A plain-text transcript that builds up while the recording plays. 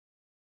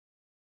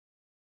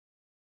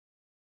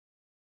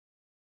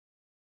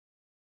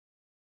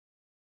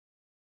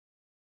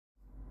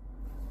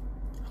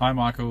Hi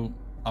Michael,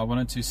 I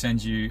wanted to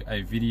send you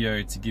a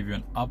video to give you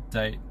an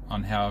update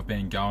on how I've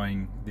been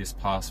going this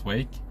past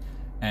week.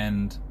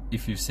 And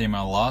if you've seen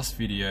my last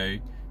video,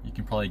 you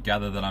can probably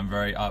gather that I'm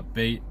very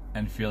upbeat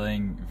and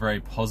feeling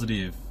very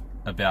positive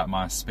about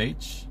my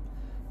speech,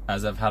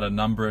 as I've had a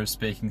number of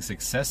speaking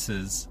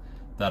successes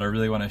that I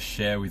really want to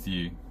share with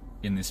you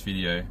in this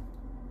video.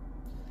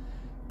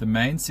 The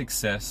main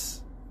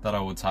success that I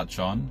will touch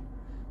on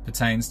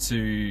pertains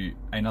to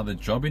another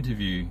job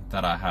interview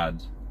that I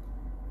had.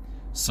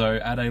 So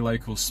at a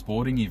local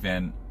sporting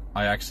event,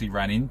 I actually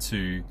ran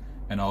into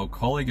an old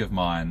colleague of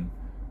mine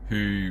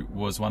who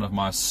was one of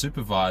my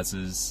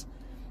supervisors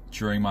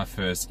during my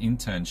first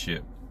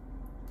internship.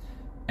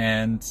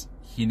 And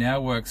he now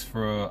works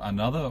for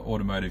another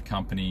automotive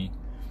company,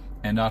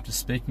 and after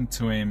speaking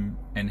to him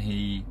and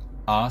he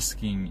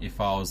asking if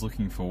I was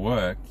looking for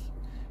work,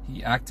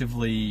 he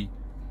actively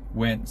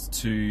went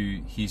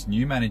to his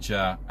new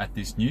manager at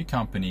this new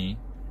company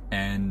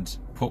and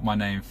put my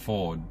name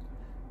forward.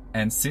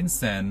 And since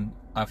then,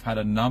 I've had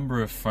a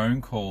number of phone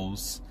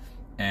calls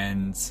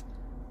and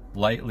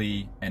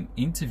lately an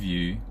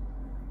interview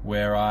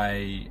where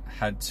I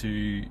had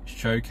to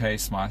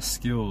showcase my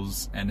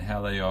skills and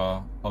how they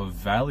are of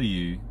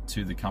value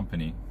to the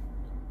company.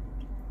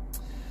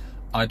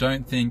 I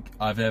don't think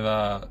I've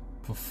ever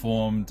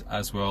performed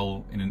as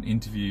well in an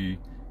interview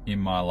in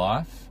my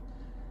life.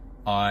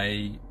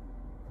 I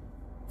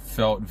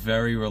felt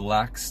very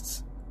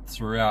relaxed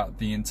throughout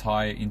the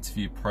entire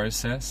interview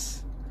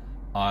process.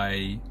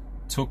 I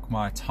took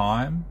my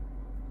time,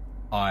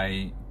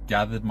 I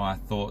gathered my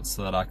thoughts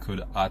so that I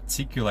could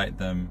articulate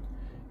them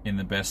in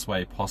the best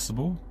way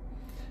possible.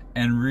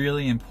 And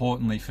really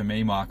importantly for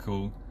me,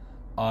 Michael,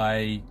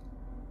 I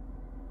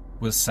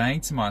was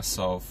saying to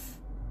myself,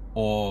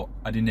 or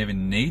I didn't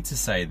even need to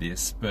say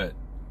this, but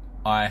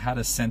I had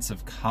a sense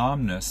of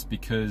calmness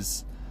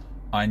because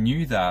I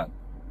knew that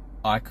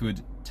I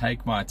could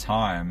take my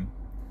time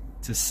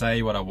to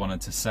say what I wanted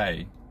to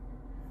say,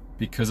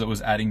 because it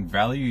was adding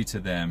value to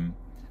them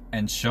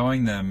and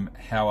showing them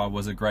how I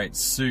was a great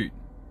suit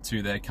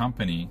to their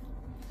company.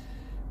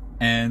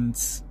 And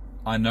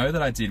I know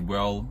that I did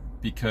well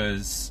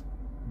because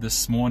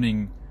this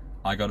morning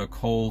I got a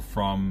call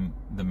from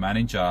the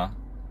manager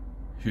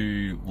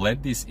who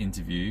led this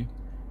interview,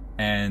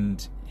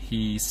 and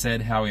he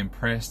said how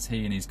impressed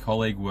he and his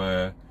colleague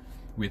were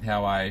with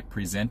how I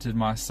presented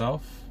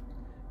myself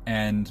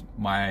and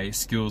my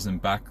skills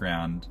and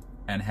background,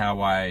 and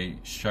how I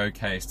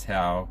showcased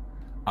how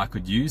I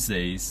could use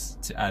these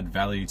to add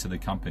value to the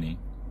company.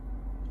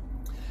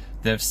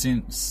 They've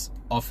since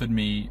offered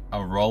me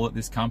a role at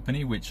this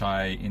company, which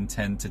I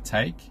intend to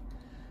take,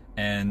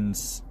 and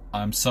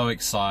I'm so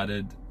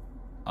excited.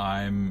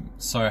 I'm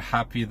so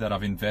happy that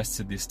I've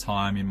invested this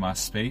time in my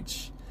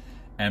speech.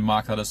 And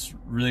Mark, I just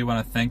really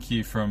want to thank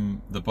you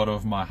from the bottom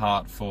of my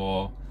heart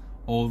for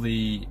all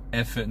the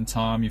effort and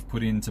time you've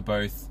put into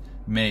both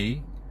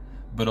me,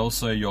 but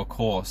also your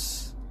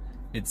course.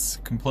 It's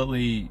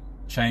completely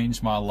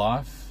changed my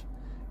life.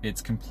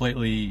 It's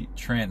completely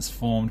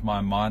transformed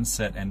my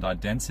mindset and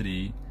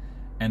identity,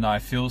 and I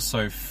feel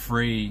so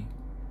free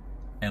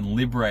and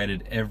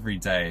liberated every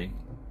day,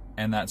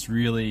 and that's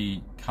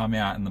really come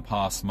out in the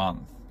past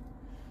month.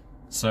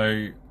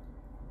 So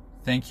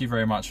thank you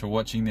very much for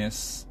watching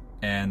this,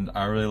 and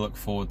I really look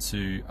forward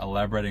to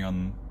elaborating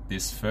on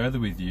this further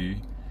with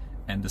you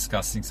and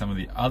discussing some of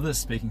the other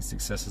speaking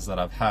successes that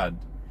I've had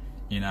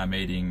in our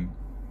meeting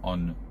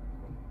on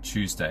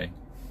Tuesday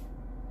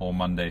or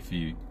Monday for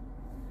you.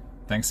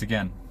 Thanks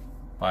again.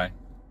 Bye.